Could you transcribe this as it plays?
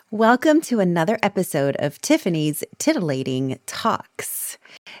Welcome to another episode of Tiffany's Titillating Talks.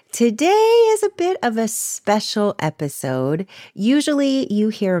 Today is a bit of a special episode. Usually you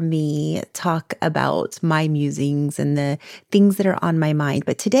hear me talk about my musings and the things that are on my mind,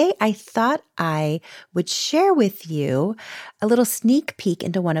 but today I thought I would share with you a little sneak peek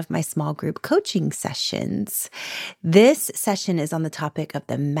into one of my small group coaching sessions. This session is on the topic of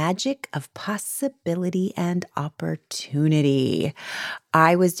the magic of possibility and opportunity.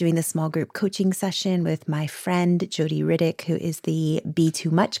 I was doing the small group coaching session with my friend, Jody Riddick, who is the Be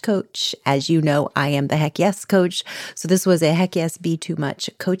Too Much coach. As you know, I am the Heck Yes coach. So this was a Heck Yes, Be Too Much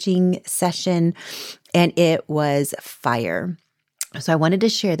coaching session, and it was fire. So I wanted to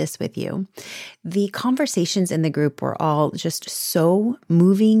share this with you. The conversations in the group were all just so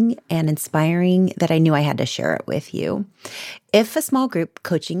moving and inspiring that I knew I had to share it with you. If a small group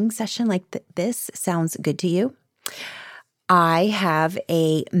coaching session like this sounds good to you, I have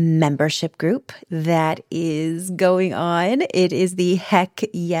a membership group that is going on. It is the Heck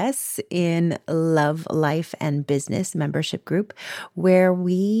Yes in Love, Life, and Business membership group, where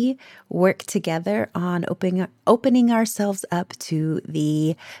we work together on opening ourselves up to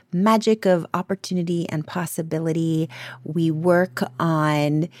the magic of opportunity and possibility. We work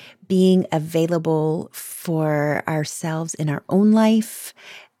on being available for ourselves in our own life,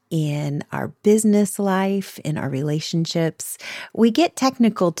 in our business life, in our relationships. We get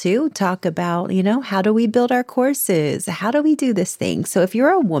technical too, talk about, how do we build our courses? How do we do this thing? So if you're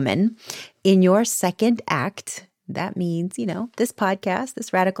a woman in your second act, that means, this podcast,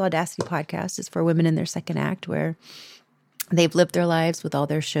 this Radical Audacity podcast is for women in their second act where they've lived their lives with all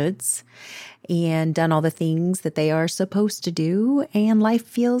their shoulds and done all the things that they are supposed to do, and life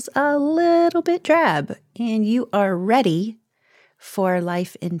feels a little bit drab, and you are ready for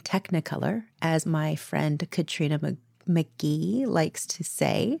life in Technicolor, as my friend Katrina McGee likes to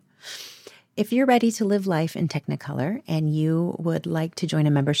say. If you're ready to live life in Technicolor and you would like to join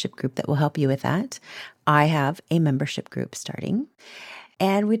a membership group that will help you with that, I have a membership group starting,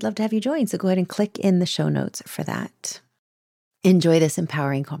 and we'd love to have you join. So go ahead and click in the show notes for that. Enjoy this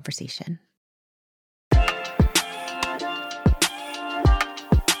empowering conversation.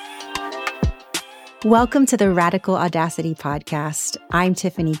 Welcome to the Radical Audacity podcast. I'm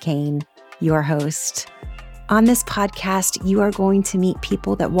Tiffany Kane, your host. On this podcast, you are going to meet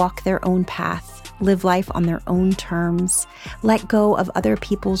people that walk their own path, live life on their own terms, let go of other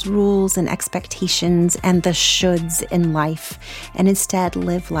people's rules and expectations and the shoulds in life, and instead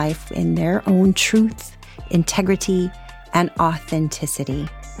live life in their own truth, integrity, and authenticity.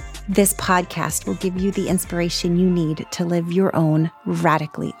 This podcast will give you the inspiration you need to live your own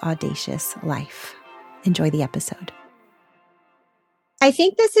radically audacious life. Enjoy the episode. I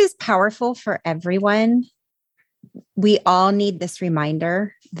think this is powerful for everyone. We all need this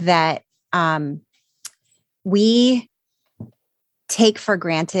reminder that we take for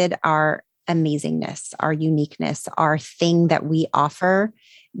granted our amazingness, our uniqueness, our thing that we offer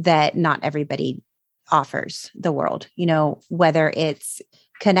that not everybody offers the world. Whether it's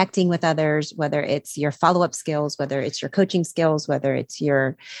connecting with others, whether it's your follow-up skills, whether it's your coaching skills, whether it's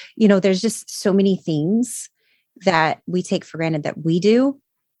your, there's just so many things that we take for granted that we do.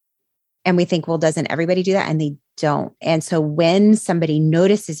 And we think, well, doesn't everybody do that? And they don't. And so when somebody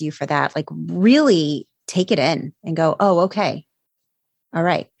notices you for that, really take it in and go, oh, okay. All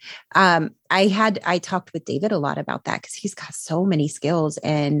right. I talked with David a lot about that because he's got so many skills.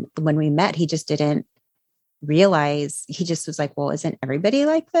 And when we met, he just didn't realize, he just was like, well, isn't everybody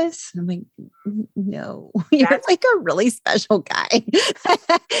like this? And I'm like, no, you're like a really special guy.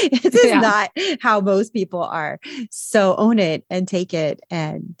 This is not how most people are. So own it and take it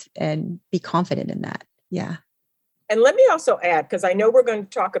and be confident in that. Yeah. And let me also add, because I know we're going to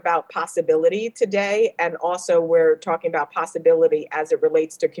talk about possibility today, and also we're talking about possibility as it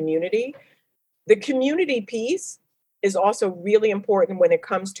relates to community. The community piece is also really important when it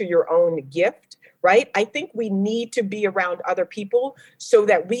comes to your own gift. Right? I think we need to be around other people so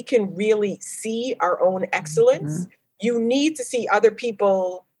that we can really see our own excellence. Mm-hmm. You need to see other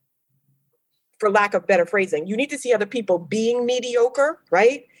people, for lack of better phrasing, you need to see other people being mediocre,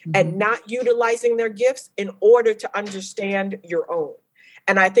 right? Mm-hmm. And not utilizing their gifts in order to understand your own.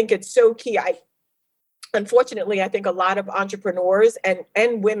 And I think it's so key. Unfortunately, I think a lot of entrepreneurs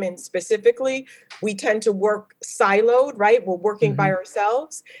and women specifically, we tend to work siloed, right? We're working by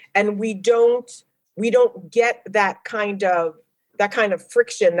ourselves, and we don't get that kind of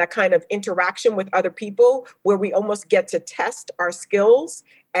friction, that kind of interaction with other people where we almost get to test our skills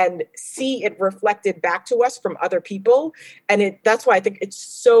and see it reflected back to us from other people. And that's why I think it's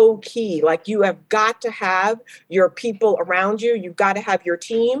so key. Like, you have got to have your people around you. You've got to have your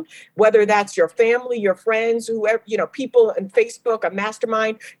team, whether that's your family, your friends, whoever, people in Facebook, a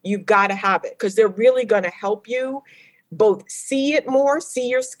mastermind. You've got to have it, because they're really going to help you both see it more, see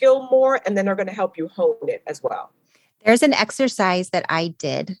your skill more, and then they're going to help you hone it as well. There's an exercise that I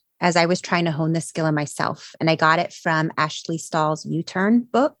did as I was trying to hone the skill in myself. And I got it from Ashley Stahl's U-Turn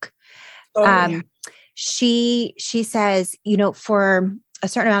book. Yeah. She says, for a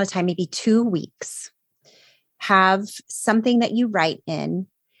certain amount of time, maybe 2 weeks, have something that you write in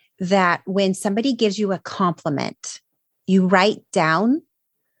that when somebody gives you a compliment, you write down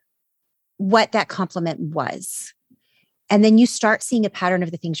what that compliment was. And then you start seeing a pattern of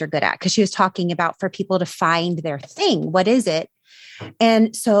the things you're good at. Because she was talking about for people to find their thing. What is it?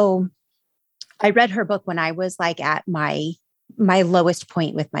 And so I read her book when I was like at my lowest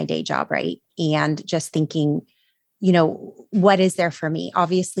point with my day job, right? And just thinking, what is there for me?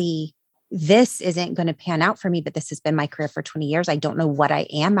 Obviously, this isn't going to pan out for me, but this has been my career for 20 years. I don't know what I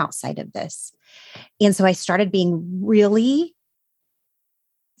am outside of this. And so I started being really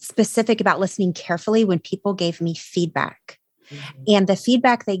specific about listening carefully when people gave me feedback. Mm-hmm. And the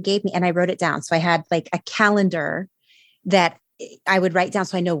feedback they gave me, and I wrote it down. So I had like a calendar that I would write down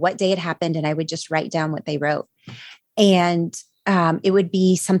so I know what day it happened, and I would just write down what they wrote. And it would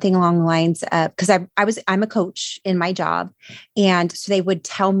be something along the lines of, because I'm a coach in my job. And so they would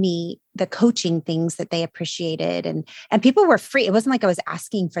tell me the coaching things that they appreciated, and people were free. It wasn't like I was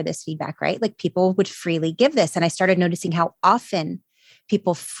asking for this feedback, right? Like, people would freely give this. And I started noticing how often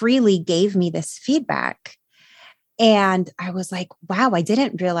people freely gave me this feedback. And I was like, wow, I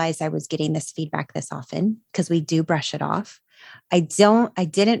didn't realize I was getting this feedback this often, because we do brush it off. I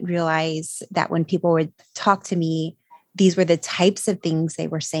didn't realize that when people would talk to me, these were the types of things they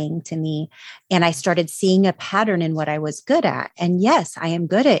were saying to me. And I started seeing a pattern in what I was good at. And yes, I am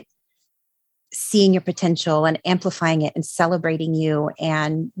good at seeing your potential and amplifying it and celebrating you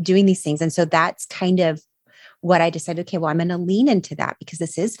and doing these things. And so that's kind of what I decided, okay, well, I'm going to lean into that because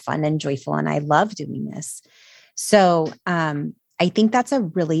this is fun and joyful and I love doing this. So I think that's a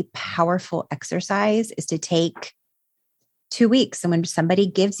really powerful exercise, is to take 2 weeks. And when somebody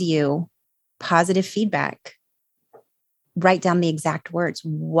gives you positive feedback, write down the exact words.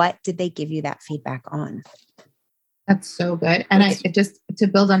 What did they give you that feedback on? That's so good. And I just, to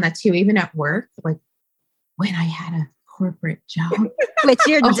build on that too, even at work, like when I had a corporate job, which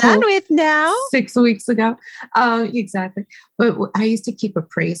you're done with now, 6 weeks ago. Exactly. But I used to keep a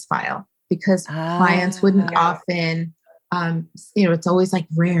praise file, because clients wouldn't often, it's always like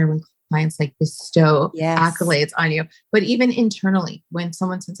rare when clients like bestow accolades on you. But even internally, when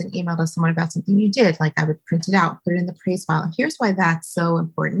someone sends an email to someone about something you did, like I would print it out, put it in the praise file. Here's why that's so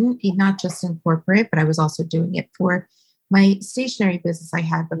important, not just in corporate, but I was also doing it for my stationery business I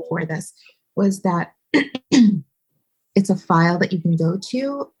had before this, was that it's a file that you can go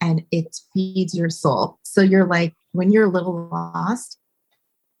to and it feeds your soul. So you're like, when you're a little lost,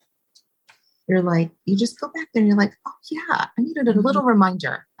 you're like, you just go back there and you're like, oh yeah, I needed a little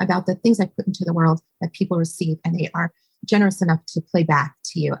reminder about the things I put into the world that people receive, and they are generous enough to play back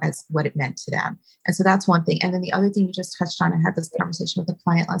to you as what it meant to them. And so that's one thing. And then the other thing you just touched on, I had this conversation with a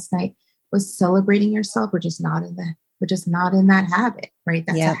client last night, was celebrating yourself. We're just not in that habit, right?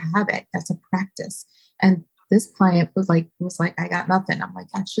 That's a habit. That's a practice. And this client was like, I got nothing. I'm like,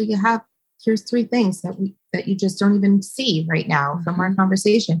 actually here's 3 things that you just don't even see right now from our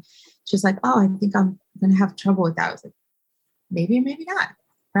conversation. She's like, oh, I think I'm going to have trouble with that. I was like, maybe, maybe not.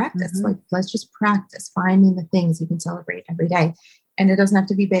 Practice. Like, let's just practice finding the things you can celebrate every day. And it doesn't have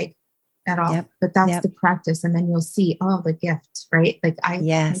to be big at all, but that's the practice. And then you'll see, the gift, right? Like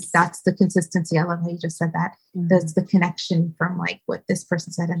that's the consistency. I love how you just said that. That's the connection from like what this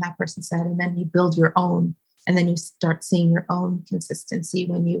person said and that person said. And then you build your own, and then you start seeing your own consistency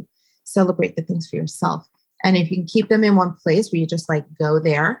when you celebrate the things for yourself. And if you can keep them in one place where you just like go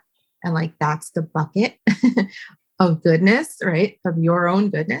there, and like, that's the bucket of goodness, right? Of your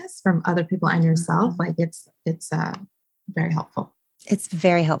own goodness from other people and yourself. Like it's very helpful. It's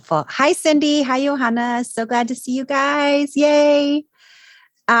very helpful. Hi, Cindy. Hi, Johanna. So glad to see you guys. Yay.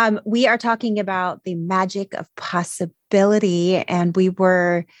 We are talking about the magic of possibility. And we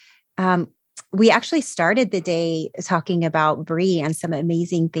actually started the day talking about Bree and some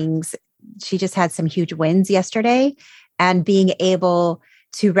amazing things. She just had some huge wins yesterday, and being able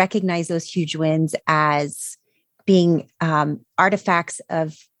to recognize those huge wins as being artifacts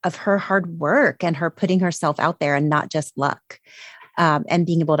of her hard work and her putting herself out there and not just luck, and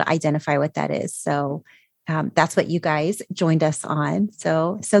being able to identify what that is. So That's what you guys joined us on.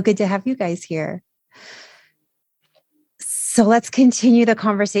 So good to have you guys here. So let's continue the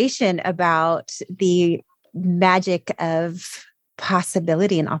conversation about the magic of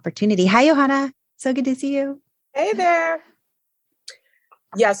possibility and opportunity. Hi, Johanna. So good to see you. Hey there.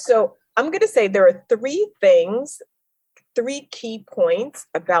 Yeah, so I'm going to say there are three key points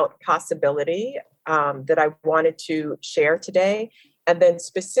about possibility that I wanted to share today. And then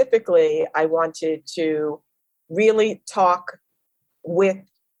specifically, I wanted to really talk with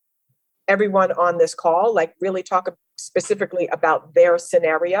everyone on this call, like really talk specifically about their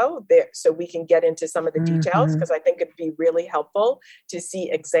scenario there, so we can get into some of the details, because I think it'd be really helpful to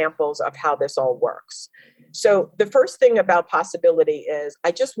see examples of how this all works. So the first thing about possibility is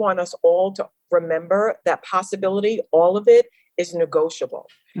I just want us all to remember that possibility, all of it is negotiable.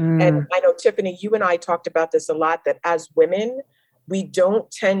 And I know, Tiffany, you and I talked about this a lot, that as women, we don't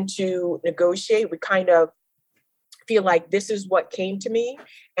tend to negotiate. We kind of feel like this is what came to me,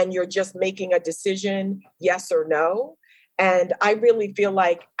 and you're just making a decision, yes or no. And I really feel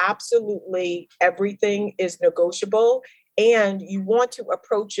like absolutely everything is negotiable, and you want to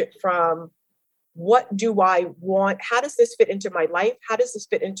approach it from, what do I want? How does this fit into my life? How does this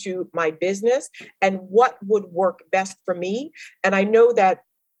fit into my business? And what would work best for me? And I know that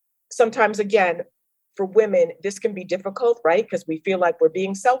sometimes, again, for women, this can be difficult, right? Because we feel like we're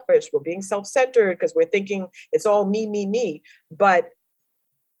being selfish, we're being self-centered, because we're thinking it's all me, me, me. But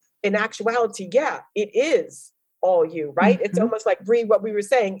in actuality, yeah, it is all you, right? It's almost like, Bree, what we were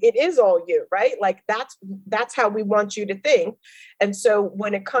saying, it is all you, right? Like that's how we want you to think. And so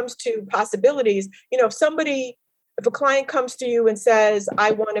when it comes to possibilities, if a client comes to you and says,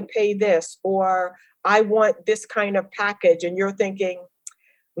 I want to pay this, or I want this kind of package, and you're thinking,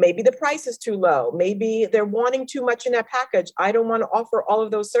 maybe the price is too low. Maybe they're wanting too much in that package. I don't want to offer all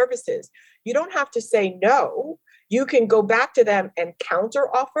of those services. You don't have to say no. You can go back to them and counter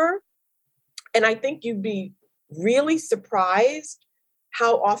offer. And I think you'd be really surprised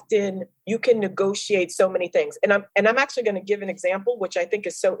how often you can negotiate so many things. And I'm actually going to give an example, which I think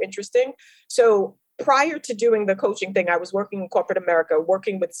is so interesting. So prior to doing the coaching thing, I was working in corporate America,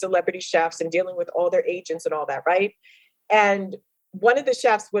 working with celebrity chefs and dealing with all their agents and all that, right? And one of the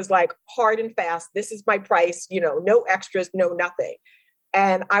chefs was like, hard and fast, this is my price, no extras, no nothing.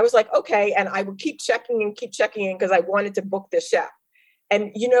 And I was like, okay. And I would keep checking in because I wanted to book this chef.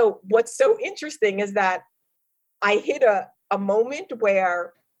 And what's so interesting is that I hit a moment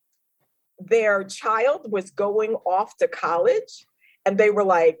where their child was going off to college, and they were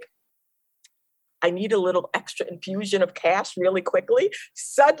like, I need a little extra infusion of cash really quickly.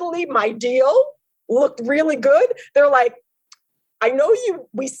 Suddenly my deal looked really good. They're like, I know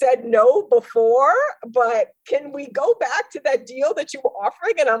we said no before, but can we go back to that deal that you were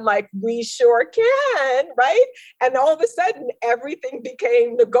offering? And I'm like, we sure can, right? And all of a sudden, everything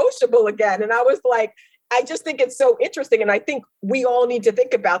became negotiable again. And I was like, I just think it's so interesting. And I think we all need to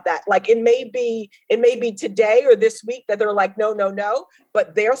think about that. Like it may be today or this week that they're like, no,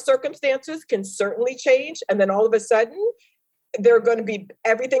 but their circumstances can certainly change. And then all of a sudden,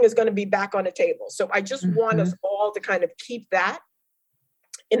 everything is going to be back on the table. So I just want us all to kind of keep that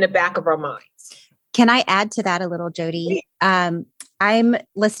in the back of our minds. Can I add to that a little, Jody? I'm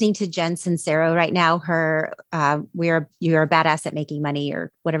listening to Jen Sincero right now. Her You're a Badass at Making Money,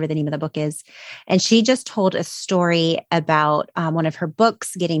 or whatever the name of the book is. And she just told a story about one of her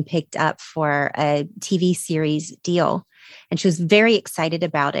books getting picked up for a TV series deal. And she was very excited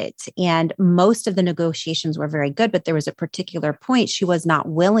about it. And most of the negotiations were very good, but there was a particular point she was not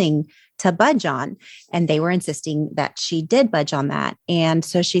willing to budge on. And they were insisting that she did budge on that. And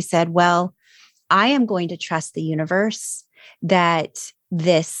so she said, well, I am going to trust the universe that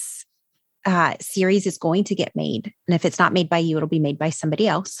this series is going to get made. And if it's not made by you, it'll be made by somebody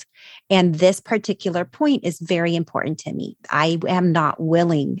else. And this particular point is very important to me. I am not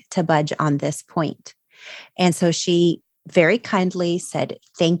willing to budge on this point. And so she very kindly said,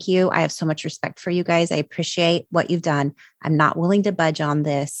 thank you. I have so much respect for you guys. I appreciate what you've done. I'm not willing to budge on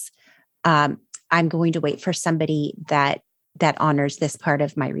this. I'm going to wait for somebody that honors this part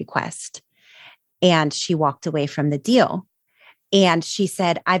of my request. And she walked away from the deal. And she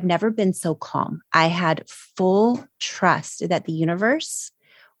said, I've never been so calm. I had full trust that the universe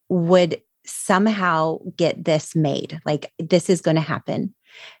would somehow get this made. Like, this is going to happen.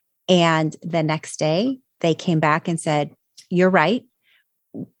 And the next day they came back and said, you're right.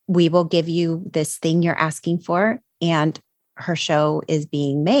 We will give you this thing you're asking for. And her show is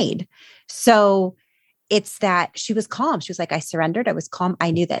being made. So it's that she was calm. She was like, I surrendered. I was calm.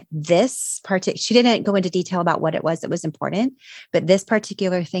 I knew that this she didn't go into detail about what it was that was important, but this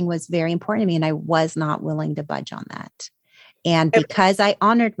particular thing was very important to me. And I was not willing to budge on that. And because I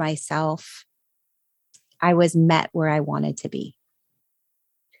honored myself, I was met where I wanted to be.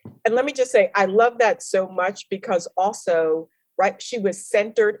 And let me just say, I love that so much because also, right, she was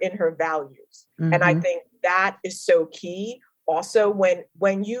centered in her values. Mm-hmm. And I think that is so key. Also,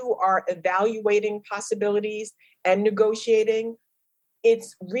 when you are evaluating possibilities and negotiating,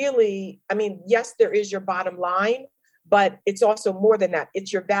 it's really, I mean, yes, there is your bottom line, but it's also more than that.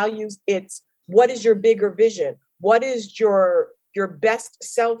 It's your values. It's what is your bigger vision? What is your best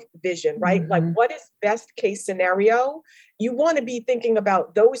self vision, right? Mm-hmm. Like what is best case scenario? You want to be thinking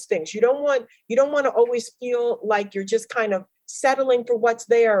about those things. You don't want to always feel like you're just kind of settling for what's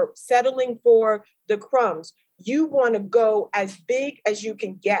there, settling for the crumbs. You want to go as big as you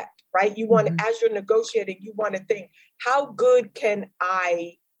can get, right? You want to, as you're negotiating, you want to think, how good can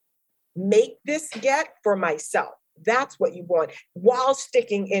I make this get for myself? That's what you want, while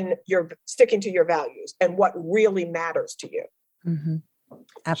sticking to your values and what really matters to you. Mm-hmm.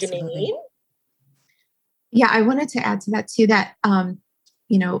 Absolutely. Janine? Yeah, I wanted to add to that too, that,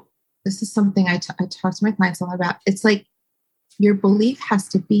 this is something I talk to my clients a lot about. It's like your belief has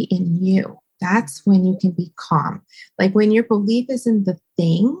to be in you. That's when you can be calm. Like when your belief is in the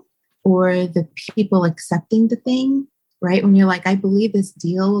thing or the people accepting the thing, right? When you're like, I believe this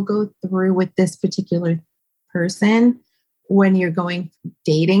deal will go through with this particular person. When you're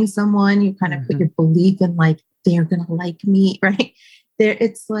dating someone, you kind of put your belief in like, they're going to like me, right?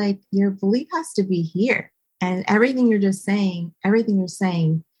 It's like your belief has to be here. And everything you're saying,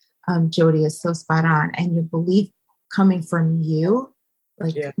 Jody, is so spot on. And your belief coming from you,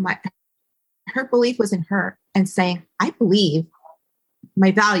 like her belief was in her and saying, I believe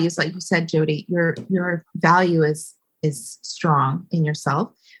my values, like you said, Jody, your value is strong in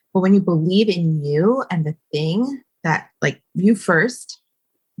yourself. But when you believe in you and the thing that like you first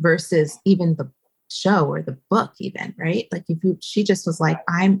versus even the show or the book even, right? Like she just was like,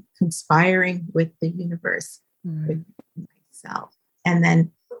 I'm conspiring with the universe, with myself. And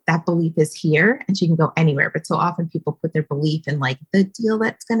then that belief is here and she can go anywhere. But so often people put their belief in like the deal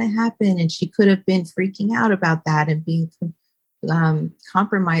that's going to happen. And she could have been freaking out about that and being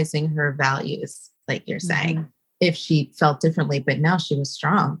compromising her values, like you're saying, if she felt differently. But no, she was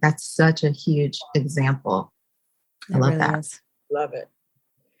strong. That's such a huge example. I love that. Love it.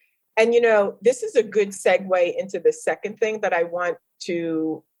 And, this is a good segue into the second thing that I want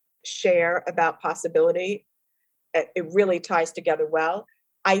to share about possibility. It really ties together well.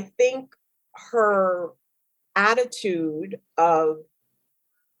 I think her attitude of,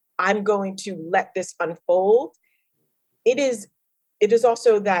 I'm going to let this unfold, it is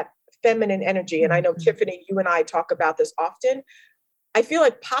also that feminine energy. And I know, Tiffany, you and I talk about this often. I feel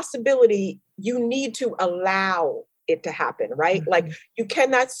like possibility, you need to allow it to happen, right? Like you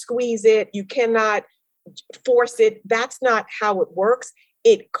cannot squeeze it. You cannot force it. That's not how it works.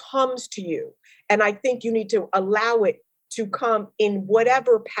 It comes to you. And I think you need to allow it to come in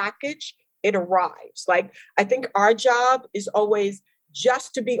whatever package it arrives. Like, I think our job is always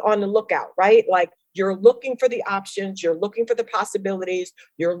just to be on the lookout, right? Like you're looking for the options, you're looking for the possibilities,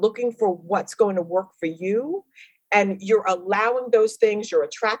 you're looking for what's going to work for you. And you're allowing those things, you're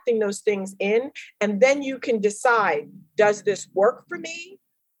attracting those things in, and then you can decide, does this work for me?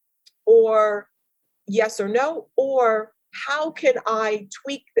 Or yes or no? Or how can I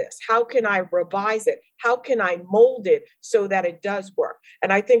tweak this? How can I revise it? How can I mold it so that it does work?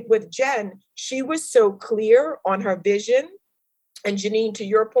 And I think with Jen, she was so clear on her vision. And Janine, to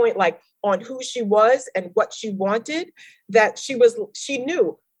your point, like on who she was and what she wanted, that she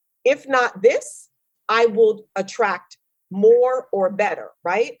knew, if not this, I will attract more or better,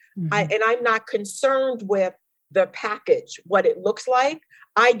 right? And I'm not concerned with the package, what it looks like.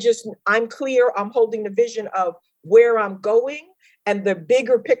 I'm clear, I'm holding the vision of where I'm going and the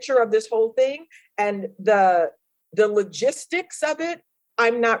bigger picture of this whole thing and the logistics of it.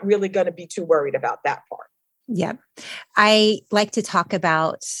 I'm not really going to be too worried about that part. Yeah. I like to talk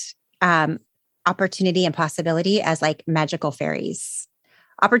about opportunity and possibility as like magical fairies.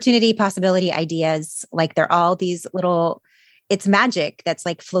 Opportunity, possibility, ideas, like they're all these little, it's magic that's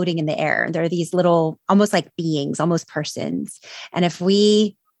like floating in the air. There are these little, almost like beings, almost persons. And if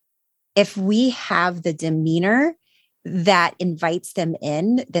we have the demeanor that invites them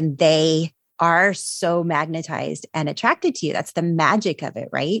in, then they are so magnetized and attracted to you. That's the magic of it,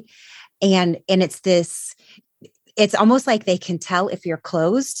 right? And it's almost like they can tell if you're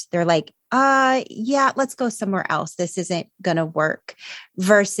closed. They're like, yeah, let's go somewhere else. This isn't going to work.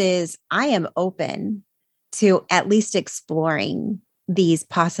 Versus I am open. to at least exploring these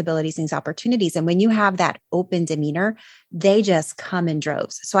possibilities, these opportunities. And when you have that open demeanor, they just come in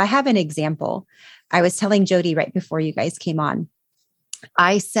droves. So I have an example. I was telling Jody right before you guys came on,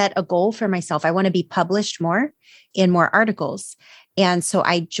 I set a goal for myself. I want to be published more in more articles. And so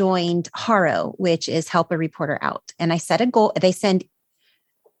I joined Haro, which is Help a Reporter Out. And I set a goal. They send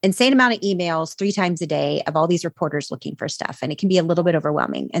insane amount of emails 3 times a day of all these reporters looking for stuff. And it can be a little bit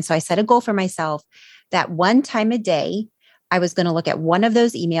overwhelming. And so I set a goal for myself that one time a day, I was going to look at one of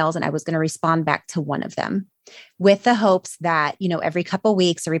those emails and I was going to respond back to one of them with the hopes that, every couple of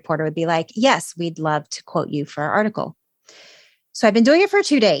weeks, a reporter would be like, yes, we'd love to quote you for our article. So I've been doing it for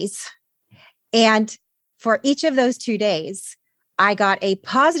 2 days. And for each of those 2 days, I got a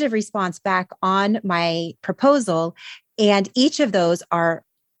positive response back on my proposal. And each of those are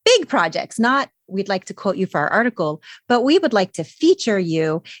big projects, not we'd like to quote you for our article, but we would like to feature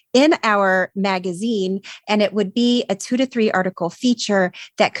you in our magazine. And it would be a 2 to 3 article feature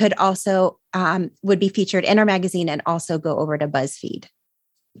that could also would be featured in our magazine and also go over to BuzzFeed.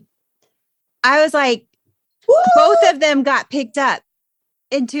 I was like, woo! Both of them got picked up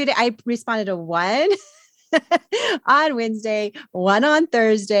in 2 days. I responded to one on Wednesday, one on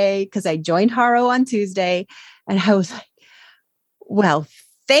Thursday, because I joined Haro on Tuesday. And I was like, well,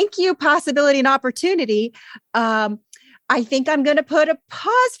 thank you, possibility and opportunity. I think I'm going to put a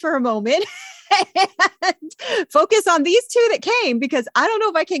pause for a moment and focus on these 2 that came, because I don't know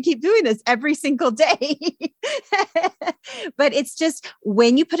if I can keep doing this every single day. But it's just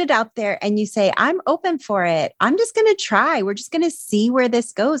when you put it out there and you say, I'm open for it. I'm just going to try. We're just going to see where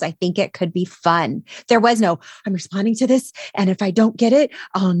this goes. I think it could be fun. There was no, I'm responding to this, and if I don't get it,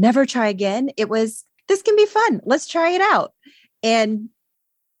 I'll never try again. It was, this can be fun. Let's try it out. And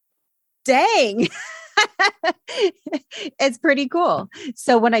dang, it's pretty cool.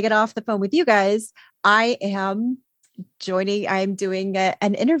 So when I get off the phone with you guys, I'm doing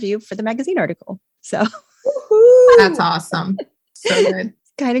an interview for the magazine article. So that's awesome. So good.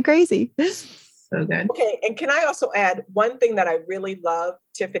 It's kind of crazy. So good. Okay. And can I also add one thing that I really love,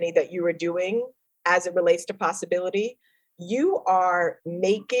 Tiffany, that you are doing as it relates to possibility? You are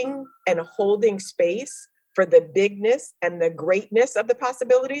making and holding space for the bigness and the greatness of the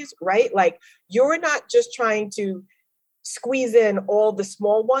possibilities, right? Like, you're not just trying to squeeze in all the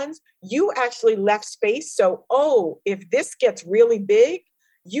small ones. You actually left space. So, if this gets really big,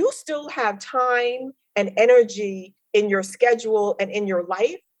 you still have time and energy in your schedule and in your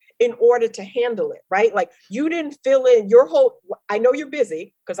life in order to handle it, right? Like, you didn't fill in your whole, I know you're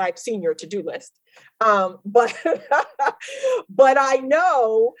busy because I've seen your to-do list. But I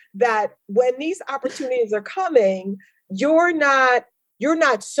know that when these opportunities are coming, you're not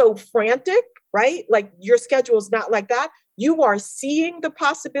so frantic, right? Like, your schedule is not like that. You are seeing the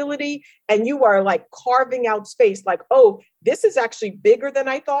possibility and you are like carving out space, like, this is actually bigger than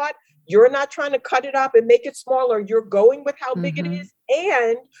I thought. You're not trying to cut it up and make it smaller. You're going with how big it is,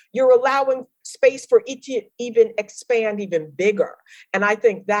 and you're allowing space for it to even expand even bigger. And I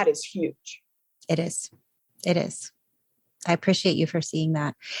think that is huge. It is. It is. I appreciate you for seeing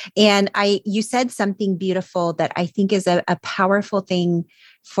that. And you said something beautiful that I think is a powerful thing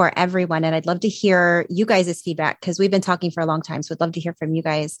for everyone. And I'd love to hear you guys' feedback, because we've been talking for a long time. So I'd love to hear from you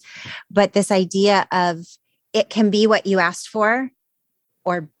guys. But this idea of it can be what you asked for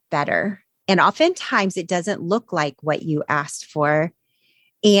or better. And oftentimes it doesn't look like what you asked for.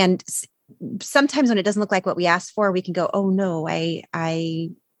 And sometimes when it doesn't look like what we asked for, we can go, oh no,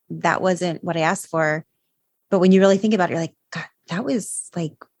 that wasn't what I asked for. But when you really think about it, you're like, God, that was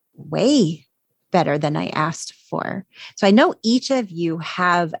like way better than I asked for. So I know each of you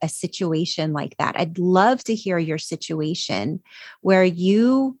have a situation like that. I'd love to hear your situation where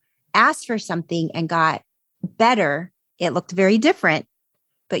you asked for something and got better. It looked very different,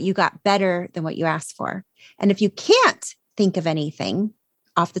 but you got better than what you asked for. And if you can't think of anything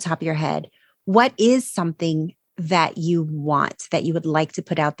off the top of your head, what is something that you want, that you would like to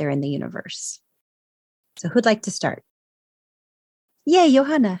put out there in the universe? So who'd like to start? Yay,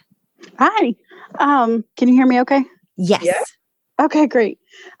 Johanna. Hi. Can you hear me okay? Yes. Yeah. Okay, great.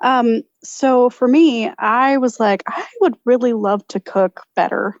 So for me, I was like, I would really love to cook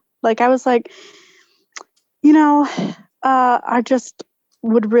better. Like, I was like, I just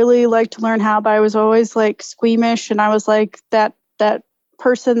would really like to learn how, but I was always like squeamish, and I was like that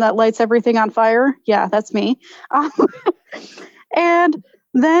person that lights everything on fire. Yeah, that's me. And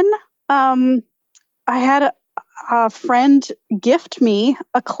then I had a friend gift me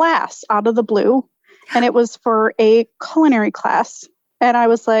a class out of the blue, and it was for a culinary class. And I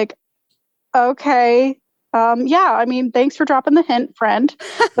was like, okay, thanks for dropping the hint, friend,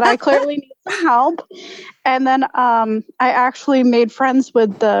 but I clearly need some help. And then I actually made friends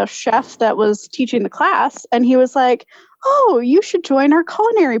with the chef that was teaching the class. And he was like, oh, you should join our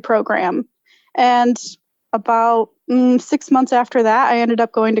culinary program. And about 6 months after that, I ended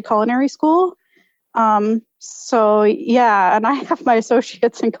up going to culinary school. So yeah, and I have my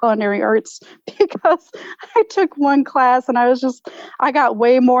associates in culinary arts because I took one class and I got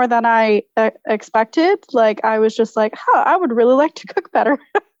way more than I expected. Like I was just like, I would really like to cook better.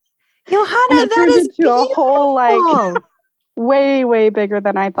 Johanna, that is beautiful. A whole like way, way bigger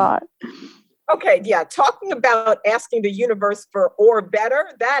than I thought. Okay, yeah, talking about asking the universe for or better,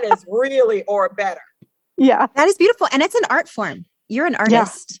 that is really or better. Yeah. That is beautiful. And it's an art form. You're an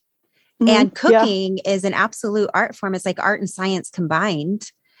artist. Yeah. And cooking is an absolute art form. It's like art and science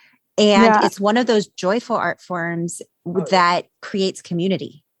combined. And it's one of those joyful art forms that creates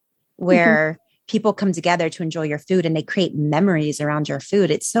community where people come together to enjoy your food and they create memories around your food.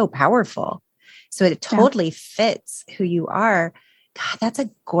 It's so powerful. So it totally fits who you are. God, that's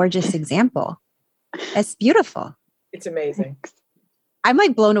a gorgeous example. It's beautiful. It's amazing. I'm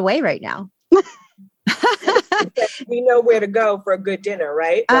like blown away right now. We know where to go for a good dinner,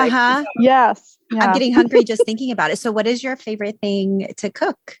 right? Uh-huh. Yes. Yeah. I'm getting hungry just thinking about it. So what is your favorite thing to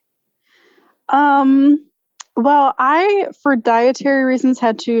cook? Well, I, for dietary reasons,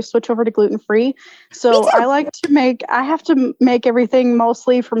 had to switch over to gluten-free. So I have to make everything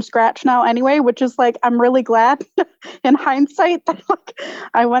mostly from scratch now anyway, which is like, I'm really glad in hindsight that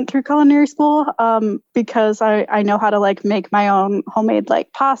I went through culinary school, because I know how to like make my own homemade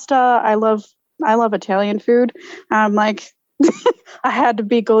like pasta. I love Italian food. I'm like, I had to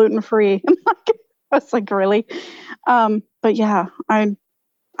be gluten-free. I was like, really? But yeah, I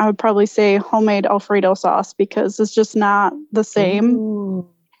would probably say homemade Alfredo sauce because it's just not the same. Ooh.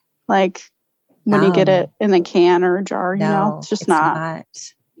 Like when you get it in a can or a jar, it's just not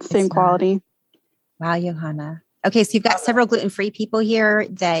the same quality. Wow, Johanna. Okay, so you've got several gluten-free people here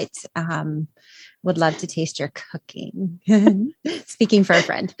that would love to taste your cooking. Speaking for a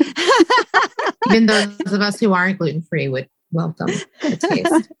friend. Even those of us who aren't gluten-free would welcome the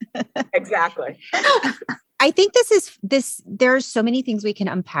taste. Exactly. I think there's so many things we can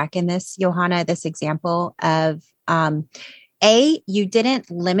unpack in this, Johanna, this example of, you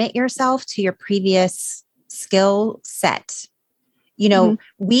didn't limit yourself to your previous skill set.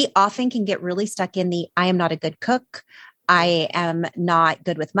 We often can get really stuck in I am not a good cook. I am not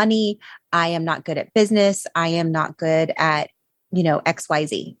good with money. I am not good at business. I am not good at,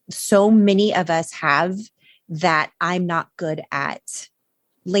 XYZ. So many of us have that I'm not good at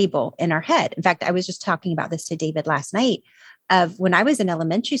label in our head. In fact, I was just talking about this to David last night of when I was in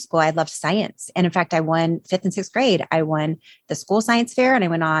elementary school, I loved science. And in fact, I won 5th and 6th grade. I won the school science fair and I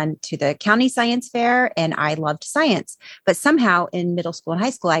went on to the county science fair and I loved science. But somehow in middle school and high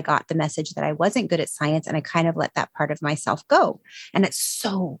school, I got the message that I wasn't good at science and I kind of let that part of myself go. And it's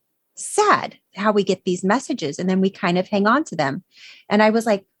so sad how we get these messages and then we kind of hang on to them. And I was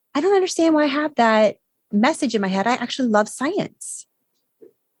like, I don't understand why I have that message in my head. I actually love science.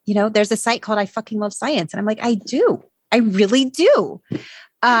 There's a site called I Fucking Love Science. And I'm like, I do. I really do.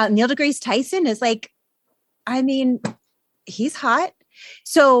 Neil deGrasse Tyson is like, he's hot.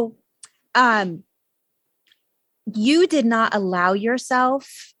 So you did not allow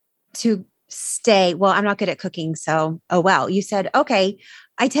yourself to stay, well, I'm not good at cooking. So, oh, well, you said, okay,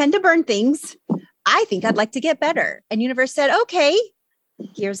 I tend to burn things. I think I'd like to get better. And universe said, okay,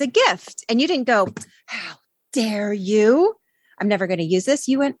 here's a gift. And you didn't go, how dare you? I'm never going to use this.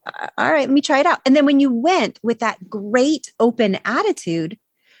 You went, all right, let me try it out. And then when you went with that great open attitude,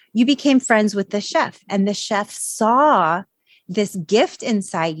 you became friends with the chef and the chef saw this gift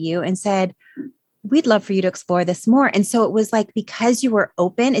inside you and said, we'd love for you to explore this more. And so it was like, because you were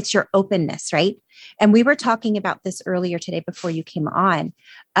open, it's your openness, right? And we were talking about this earlier today before you came on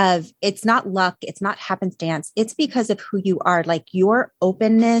of it's not luck, it's not happenstance. It's because of who you are, like your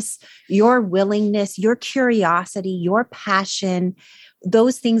openness, your willingness, your curiosity, your passion,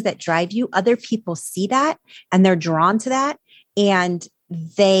 those things that drive you. Other people see that and they're drawn to that. And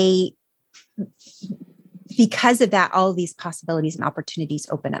because of that, all of these possibilities and opportunities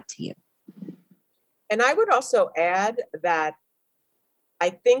open up to you. And I would also add that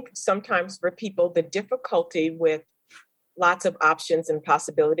I think sometimes for people, the difficulty with lots of options and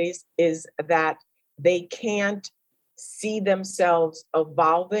possibilities is that they can't see themselves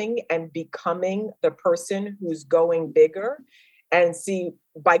evolving and becoming the person who's going bigger. And see,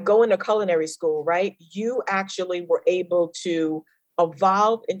 by going to culinary school, right, you actually were able to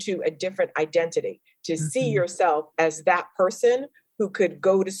evolve into a different identity, to see yourself as that person who could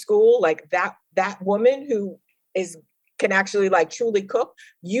go to school, like that woman who is can actually like truly cook,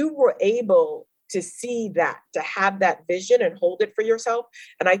 you were able to see that, to have that vision and hold it for yourself.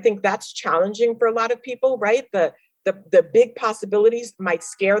 And I think that's challenging for a lot of people, right? The big possibilities might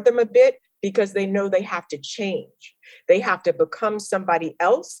scare them a bit because they know they have to change. They have to become somebody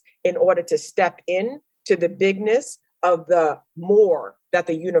else in order to step in to the bigness of the more that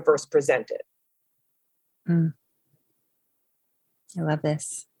the universe presented. I love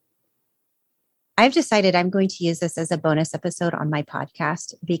this. I've decided I'm going to use this as a bonus episode on my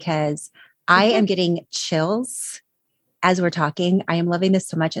podcast because I am getting chills as we're talking. I am loving this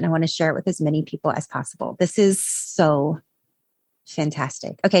so much and I want to share it with as many people as possible. This is so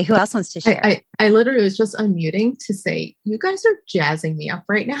fantastic. Okay, who else wants to share? I literally was just unmuting to say, you guys are jazzing me up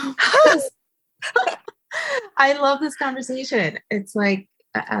right now. I love this conversation. It's like,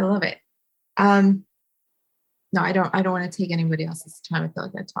 I love it. No, I don't want to take anybody else's time. I feel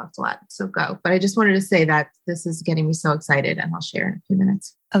like I talked a lot, so go. But I just wanted to say that this is getting me so excited, and I'll share in a few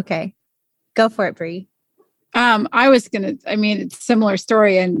minutes. Okay, go for it, Bree. It's a similar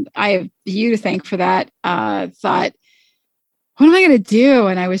story, and I have you to thank for that. Thought, what am I going to do?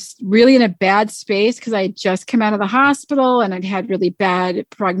 And I was really in a bad space because I had just come out of the hospital and I'd had really bad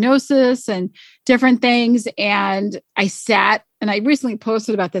prognosis and different things. And I sat, and I recently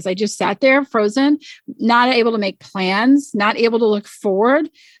posted about this. I just sat there frozen, not able to make plans, not able to look forward,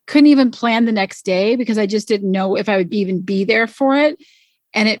 couldn't even plan the next day because I just didn't know if I would even be there for it.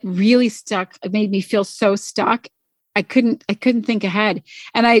 And it really stuck. It made me feel so stuck. I couldn't think ahead.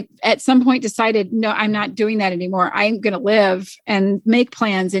 And I, at some point, decided, no, I'm not doing that anymore. I'm going to live and make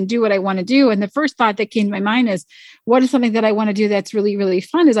plans and do what I want to do. And the first thought that came to my mind is, what is something that I want to do that's really, really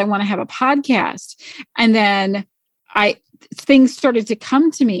fun? Is I want to have a podcast. And then things started to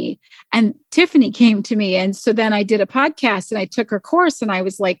come to me, and Tiffany came to me. And so then I did a podcast and I took her course, and I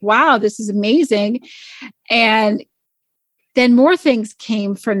was like, wow, this is amazing. And then more things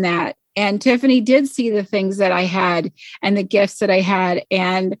came from that. And Tiffany did see the things that I had and the gifts that I had.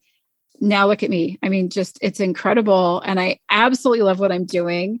 And now look at me. I mean, just, it's incredible. And I absolutely love what I'm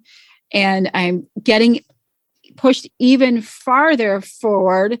doing. And I'm getting pushed even farther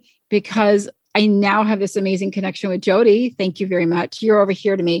forward because I now have this amazing connection with Jody. Thank you very much. You're over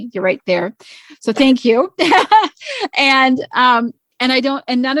here to me. You're right there. So thank you. And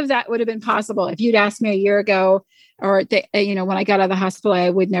none of that would have been possible if you'd asked me a year ago, or when I got out of the hospital.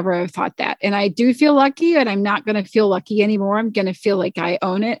 I would never have thought that. And I do feel lucky, and I'm not going to feel lucky anymore. I'm going to feel like I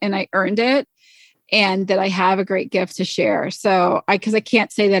own it and I earned it, and that I have a great gift to share. So because I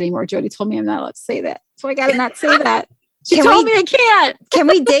can't say that anymore. Jody told me I'm not allowed to say that. So I got to not say that. She told me I can't. Can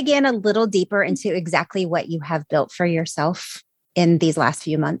we dig in a little deeper into exactly what you have built for yourself in these last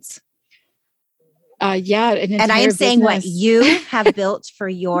few months? Yeah. And I am saying what you have built for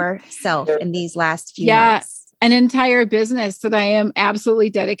yourself in these last few months. An entire business that I am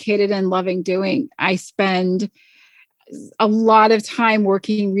absolutely dedicated and loving doing. I spend a lot of time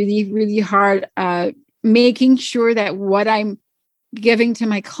working really, really hard, making sure that what I'm giving to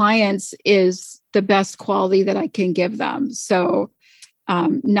my clients is the best quality that I can give them. So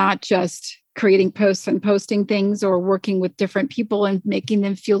not just creating posts and posting things, or working with different people and making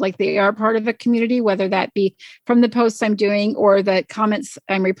them feel like they are part of a community, whether that be from the posts I'm doing or the comments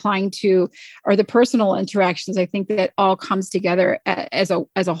I'm replying to or the personal interactions. I think that all comes together as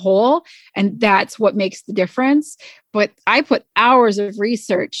a whole, and that's what makes the difference. But I put hours of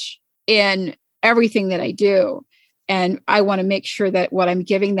research in everything that I do, and I want to make sure that what I'm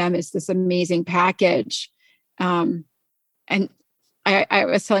giving them is this amazing package. And I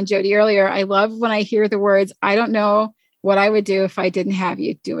was telling Jody earlier, I love when I hear the words, I don't know what I would do if I didn't have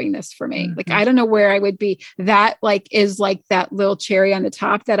you doing this for me. Mm-hmm. Like, I don't know where I would be. That is that little cherry on the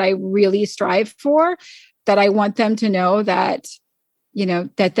top that I really strive for, that I want them to know that,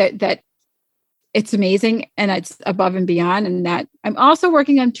 that it's amazing and it's above and beyond. And that I'm also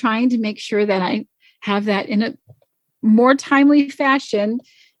working on trying to make sure that I have that in a more timely fashion.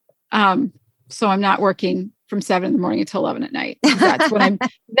 So I'm not working from 7 a.m. until 11 p.m.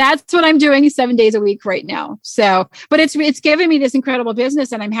 That's what I'm doing 7 days a week right now. So, but it's given me this incredible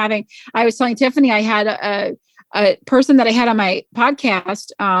business. And I was telling Tiffany, I had a person that I had on my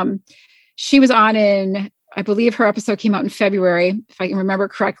podcast. She was on I believe her episode came out in February, if I can remember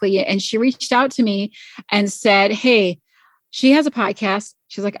correctly. And she reached out to me and said, hey, she has a podcast.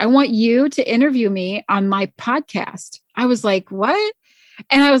 She's like, I want you to interview me on my podcast. I was like, what?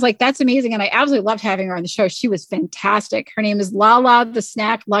 And I was like, that's amazing. And I absolutely loved having her on the show. She was fantastic. Her name is Lala the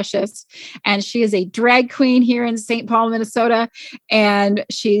Snack Luscious. And she is a drag queen here in St. Paul, Minnesota. And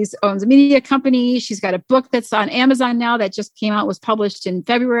she owns a media company. She's got a book that's on Amazon now that just came out, was published in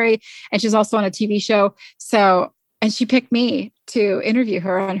February. And she's also on a TV show. So And she picked me to interview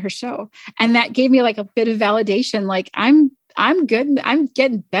her on her show. And that gave me like a bit of validation. Like I'm good. I'm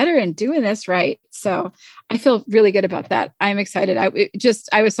getting better and doing this right. So I feel really good about that. I'm excited.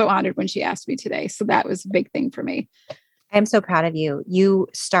 I was so honored when she asked me today. So that was a big thing for me. I'm so proud of you. You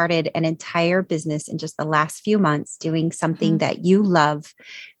started an entire business in just the last few months doing something that you love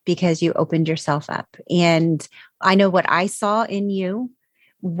because you opened yourself up. And I know what I saw in you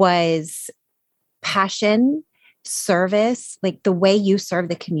was passion, service, like the way you serve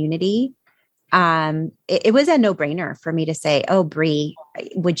the community. It was a no-brainer for me to say, oh, Bree,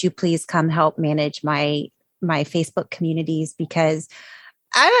 would you please come help manage my Facebook communities, because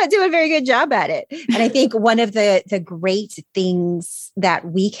I'm not doing a very good job at it. And I think one of the great things that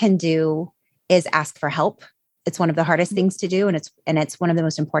we can do is ask for help. It's one of the hardest things to do. And it's one of the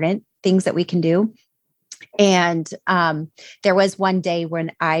most important things that we can do. And there was one day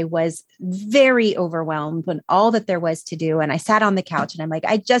when I was very overwhelmed when all that there was to do. And I sat on the couch and I'm like,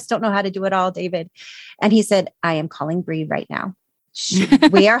 I just don't know how to do it all, David. And he said, I am calling Bree right now.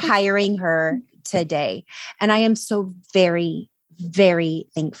 We are hiring her today. And I am so very, very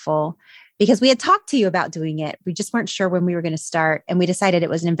thankful, because we had talked to you about doing it. We just weren't sure when we were going to start. And we decided it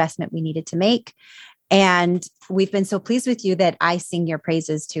was an investment we needed to make. And we've been so pleased with you that I sing your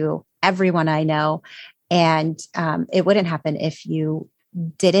praises to everyone I know. And it wouldn't happen if you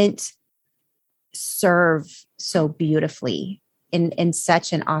didn't serve so beautifully in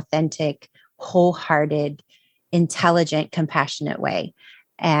such an authentic, wholehearted, intelligent, compassionate way.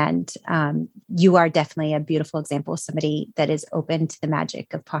 And you are definitely a beautiful example of somebody that is open to the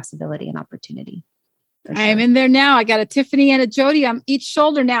magic of possibility and opportunity. Sure. I am in there now. I got a Tiffany and a Jody on each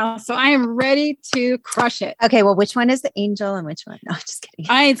shoulder now. So I am ready to crush it. Okay. Well, which one is the angel and which one? No, I'm just kidding.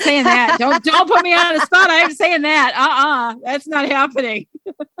 I ain't saying that. Don't put me on the spot. I ain't saying that. That's not happening.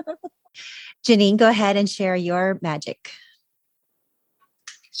 Janine, go ahead and share your magic.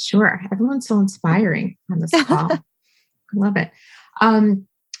 Sure. Everyone's so inspiring on this call. I love it.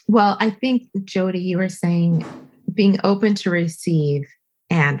 Well, I think, Jody, you were saying being open to receive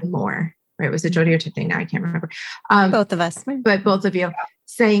and more, right? Was it Jody or Tiffany? Now I can't remember. Both of us. But both of you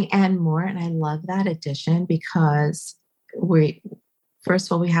saying and more. And I love that addition, because first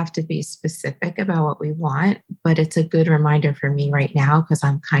of all, we have to be specific about what we want, but it's a good reminder for me right now, because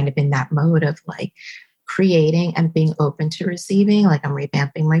I'm kind of in that mode of like creating and being open to receiving. Like I'm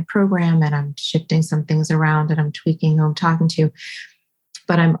revamping my program and I'm shifting some things around and I'm tweaking who I'm talking to.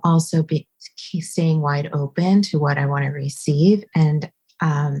 But I'm also staying wide open to what I want to receive and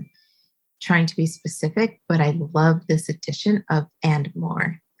trying to be specific. But I love this addition of and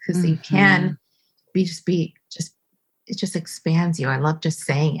more, because you can it just expands you. I love just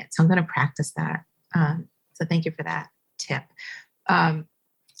saying it. So I'm going to practice that. So thank you for that tip. I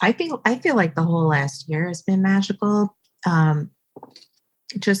feel like the whole last year has been magical,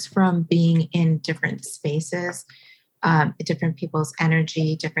 just from being in different spaces, different people's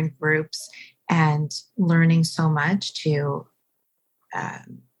energy, different groups, and learning so much to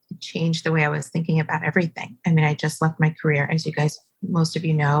change the way I was thinking about everything. I mean, I just left my career. As you guys, most of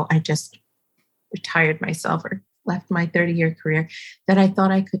you know, I just retired myself or left my 30-year career that I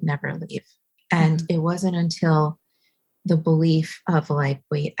thought I could never leave. And it wasn't until the belief of like,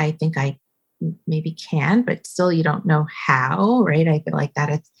 wait, I think I maybe can, but still you don't know how, right? I feel like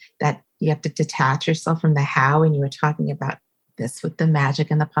that you have to detach yourself from the how. And you were talking about this with the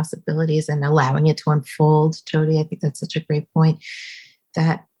magic and the possibilities and allowing it to unfold. Jody, I think that's such a great point,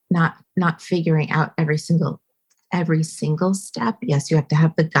 that not figuring out every single step. Yes, you have to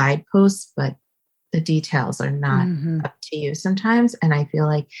have the guideposts, but the details are not up to you sometimes. And I feel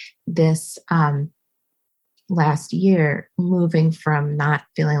like this last year, moving from not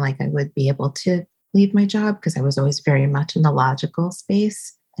feeling like I would be able to leave my job, because I was always very much in the logical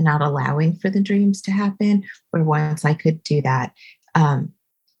space and not allowing for the dreams to happen, or once I could do that,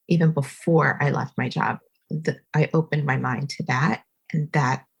 even before I left my job, I opened my mind to that, and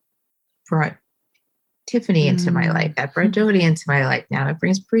that brought Tiffany into my life, that brought Jody into my life. Now it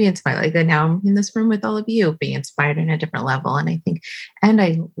brings Bree into my life. And now I'm in this room with all of you, being inspired in a different level. And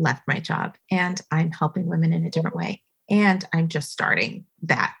I left my job and I'm helping women in a different way. And I'm just starting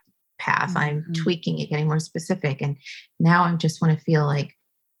that path. I'm tweaking it, getting more specific. And now I just want to feel like,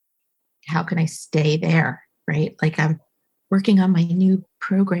 how can I stay there? Right? Like I'm working on my new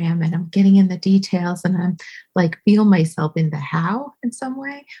program and I'm getting in the details and I'm like, feel myself in the how in some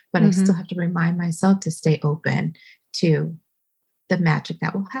way, but I still have to remind myself to stay open to the magic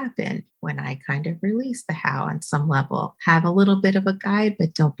that will happen when I kind of release the how on some level, have a little bit of a guide,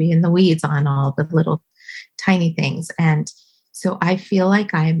 but don't be in the weeds on all the little tiny things. And so I feel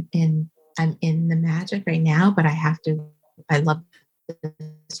like I'm I'm in the magic right now, but I love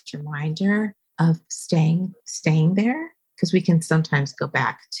this reminder of staying there, because we can sometimes go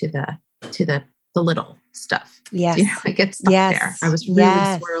back to the little stuff. Yes. I get stuck there. I was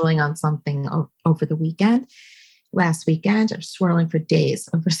really swirling on something over the weekend. Last weekend, I was swirling for days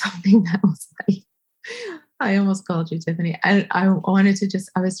over something that was like, I almost called you, Tiffany. I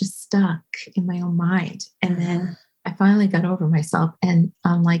was just stuck in my own mind. And then I finally got over myself. And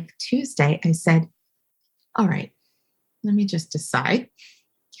on like Tuesday, I said, all right, let me just decide,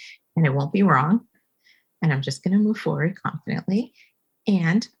 and it won't be wrong. And I'm just going to move forward confidently.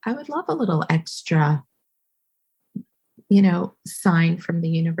 And I would love a little extra, sign from the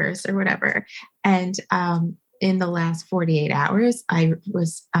universe or whatever. And in the last 48 hours, I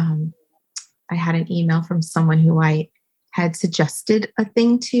had an email from someone who I had suggested a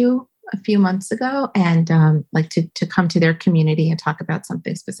thing to a few months ago, and to come to their community and talk about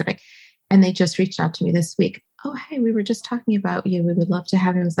something specific. And they just reached out to me this week. Oh, hey, we were just talking about you. We would love to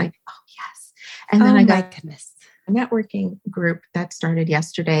have you. I was like, oh, yes. And then I got a networking group that started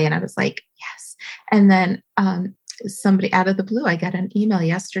yesterday, and I was like, yes. And then somebody out of the blue, I got an email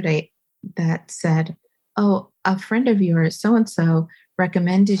yesterday that said, oh, a friend of yours, so-and-so,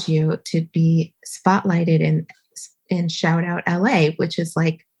 recommended you to be spotlighted in Shout Out LA, which is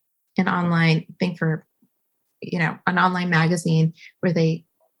like an online thing for, an online magazine where they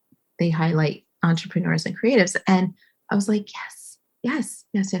highlight entrepreneurs and creatives. And I was like, yes.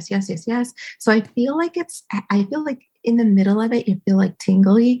 So I feel like in the middle of it, you feel like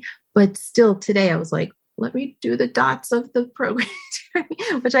tingly, but still today I was like, let me do the dots of the program,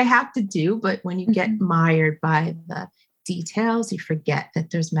 which I have to do. But when you get mired by the details, you forget that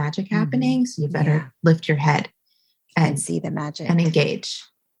there's magic happening. So you better lift your head and see the magic and engage.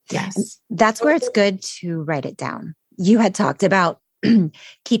 Yes. And that's where it's good to write it down. You had talked about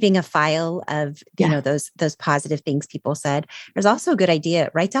keeping a file of, those positive things people said. There's also a good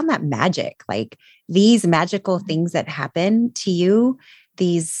idea. Write down that magic, like these magical things that happen to you,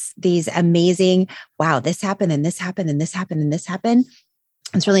 these amazing, wow, this happened and this happened and this happened and this happened.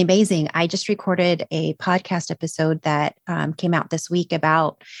 It's really amazing. I just recorded a podcast episode that came out this week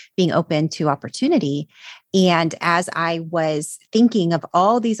about being open to opportunity. And as I was thinking of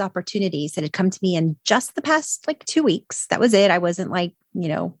all these opportunities that had come to me in just the past 2 weeks, that was it. I wasn't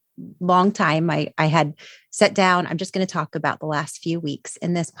long time. I had sat down. I'm just going to talk about the last few weeks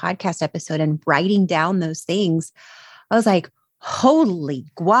in this podcast episode, and writing down those things. I was like, holy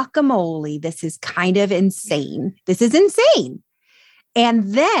guacamole, this is kind of insane. This is insane.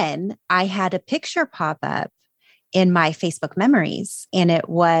 And then I had a picture pop up in my Facebook memories, and it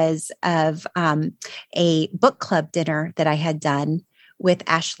was of a book club dinner that I had done with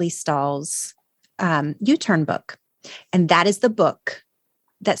Ashley Stahl's U-Turn book. And that is the book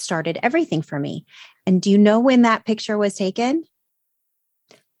that started everything for me. And do you know when that picture was taken?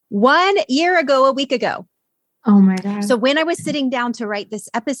 1 year ago, a week ago. Oh my God. So when I was sitting down to write this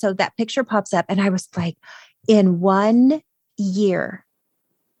episode, that picture pops up, and I was like, in 1 year,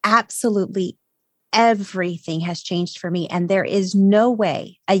 absolutely everything has changed for me. And there is no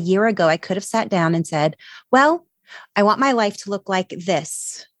way a year ago I could have sat down and said, well, I want my life to look like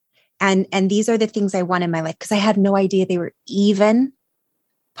this. And these are the things I want in my life, because I had no idea they were even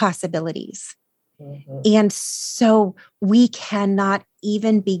possibilities. Mm-hmm. And so we cannot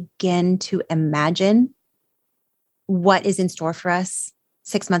even begin to imagine what is in store for us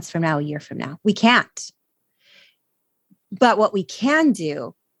 6 months from now, a year from now. We can't. But what we can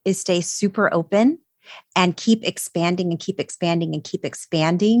do is stay super open and keep expanding and keep expanding and keep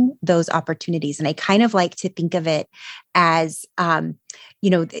expanding those opportunities. And I kind of like to think of it as,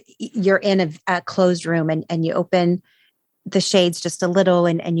 you're in a closed room and you open the shades just a little,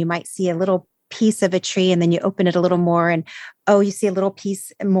 and you might see a little piece of a tree, and then you open it a little more, and you see a little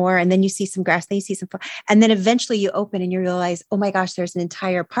piece more, and then you see some grass, then you see some, and then eventually you open and you realize, oh my gosh, there's an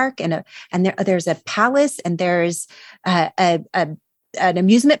entire park and there's a palace, and there's an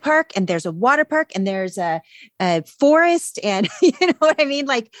amusement park, and there's a water park, and there's a forest, and you know what I mean?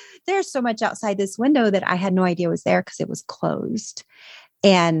 Like, there's so much outside this window that I had no idea was there because it was closed.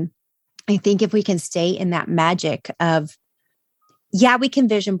 And I think if we can stay in that magic of, yeah, we can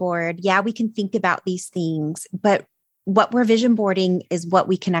vision board. Yeah, we can think about these things, but what we're vision boarding is what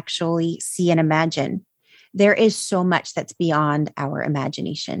we can actually see and imagine. There is so much that's beyond our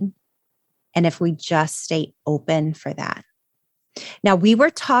imagination. And if we just stay open for that. Now, we were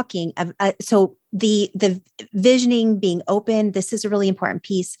talking of, so the visioning, being open, this is a really important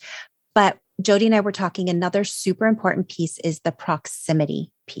piece, but Jody and I were talking, another super important piece is the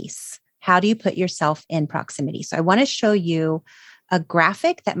proximity piece. How do you put yourself in proximity? So I want to show you a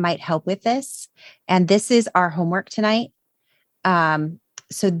graphic that might help with this. And this is our homework tonight.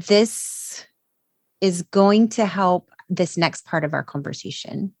 So this is going to help this next part of our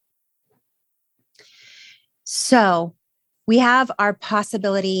conversation. So we have our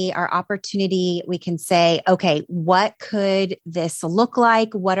possibility, our opportunity. We can say, okay, what could this look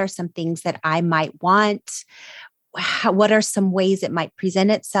like? What are some things that I might want? What are some ways it might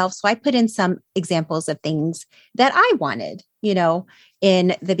present itself? So I put in some examples of things that I wanted,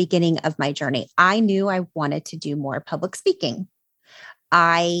 in the beginning of my journey. I knew I wanted to do more public speaking.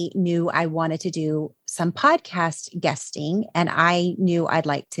 I knew I wanted to do some podcast guesting, and I knew I'd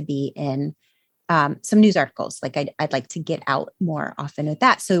like to be in some news articles. Like I'd like to get out more often with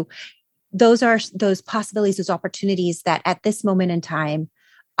that. So those are those possibilities, those opportunities that at this moment in time,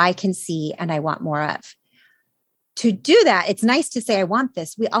 I can see and I want more of. To do that, it's nice to say, I want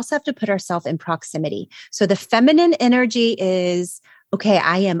this. We also have to put ourselves in proximity. So the feminine energy is, okay,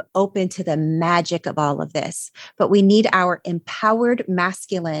 I am open to the magic of all of this, but we need our empowered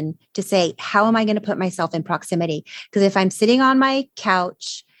masculine to say, how am I going to put myself in proximity? Because if I'm sitting on my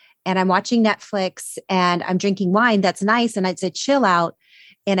couch and I'm watching Netflix and I'm drinking wine, that's nice. And it's a chill out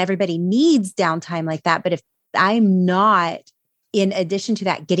and everybody needs downtime like that. But if I'm not, in addition to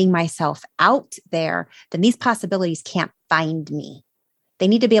that, getting myself out there, then these possibilities can't find me. They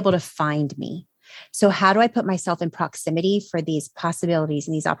need to be able to find me. So how do I put myself in proximity for these possibilities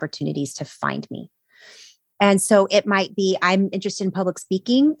and these opportunities to find me? And so it might be, I'm interested in public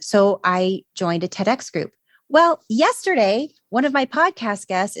speaking. So I joined a TEDx group. Well, yesterday, one of my podcast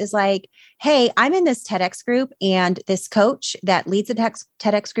guests is like, hey, I'm in this TEDx group and this coach that leads the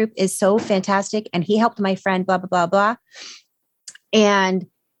TEDx group is so fantastic. And he helped my friend, blah, blah, blah, blah. And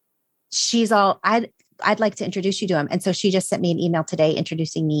she's all, I'd like to introduce you to him. And so she just sent me an email today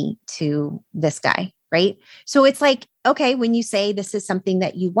introducing me to this guy, right? So it's like, okay, when you say this is something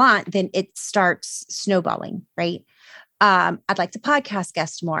that you want, then it starts snowballing, right? I'd like to podcast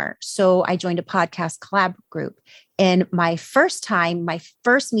guest more. So I joined a podcast collab group. And my first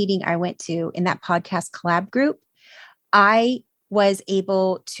meeting I went to in that podcast collab group, I was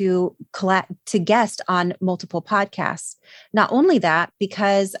able to guest on multiple podcasts. Not only that,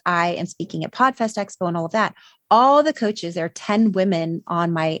 because I am speaking at Podfest Expo and all of that, all the coaches, there are 10 women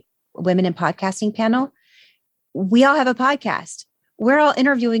on my Women in Podcasting panel. We all have a podcast. We're all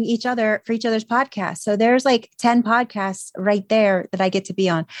interviewing each other for each other's podcasts. So there's like 10 podcasts right there that I get to be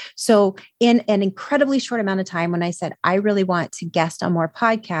on. So in an incredibly short amount of time, when I said, I really want to guest on more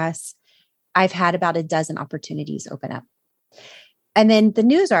podcasts, I've had about a dozen opportunities open up. And then the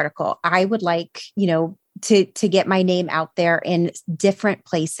news article, I would like, to get my name out there in different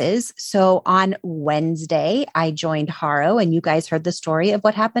places. So on Wednesday, I joined Haro, and you guys heard the story of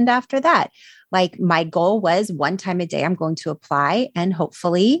what happened after that. Like my goal was one time a day, I'm going to apply, and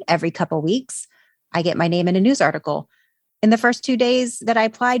hopefully every couple of weeks, I get my name in a news article. In the first 2 days that I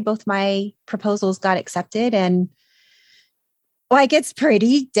applied, both my proposals got accepted, and like, it's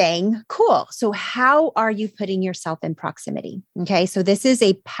pretty dang cool. So how are you putting yourself in proximity? Okay. So this is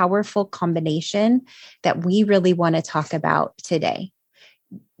a powerful combination that we really want to talk about today.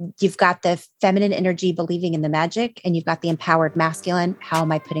 You've got the feminine energy believing in the magic, and you've got the empowered masculine. How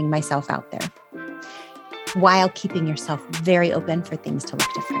am I putting myself out there? While keeping yourself very open for things to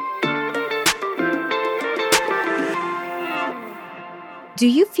look different. Do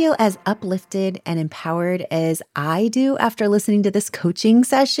you feel as uplifted and empowered as I do after listening to this coaching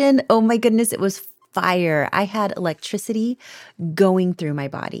session? Oh my goodness, it was fire. I had electricity going through my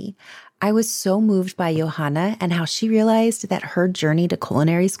body. I was so moved by Johanna and how she realized that her journey to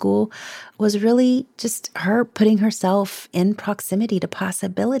culinary school was really just her putting herself in proximity to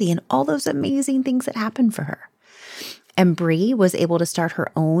possibility and all those amazing things that happened for her. And Bree was able to start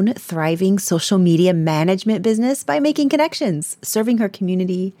her own thriving social media management business by making connections, serving her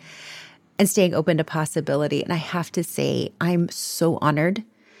community, and staying open to possibility. And I have to say, I'm so honored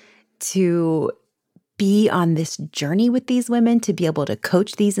to be on this journey with these women, to be able to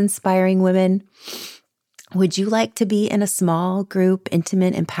coach these inspiring women. Would you like to be in a small group,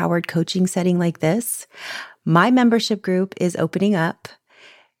 intimate, empowered coaching setting like this? My membership group is opening up.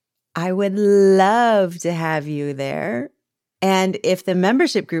 I would love to have you there. And if the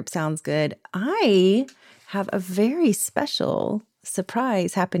membership group sounds good, I have a very special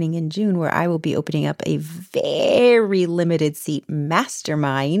surprise happening in June where I will be opening up a very limited seat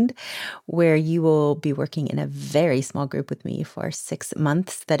mastermind where you will be working in a very small group with me for 6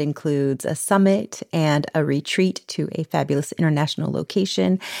 months. That includes a summit and a retreat to a fabulous international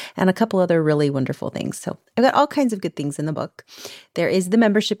location and a couple other really wonderful things. So I've got all kinds of good things in the book. There is the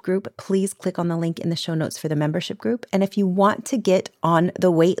membership group. Please click on the link in the show notes for the membership group. And if you want to get on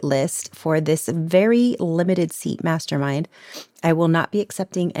the wait list for this very limited seat mastermind, I will not be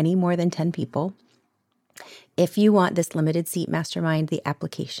accepting any more than 10 people. If you want this limited seat mastermind, the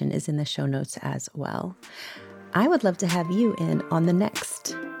application is in the show notes as well. I would love to have you in on the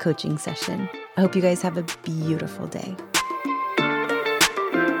next coaching session. I hope you guys have a beautiful day.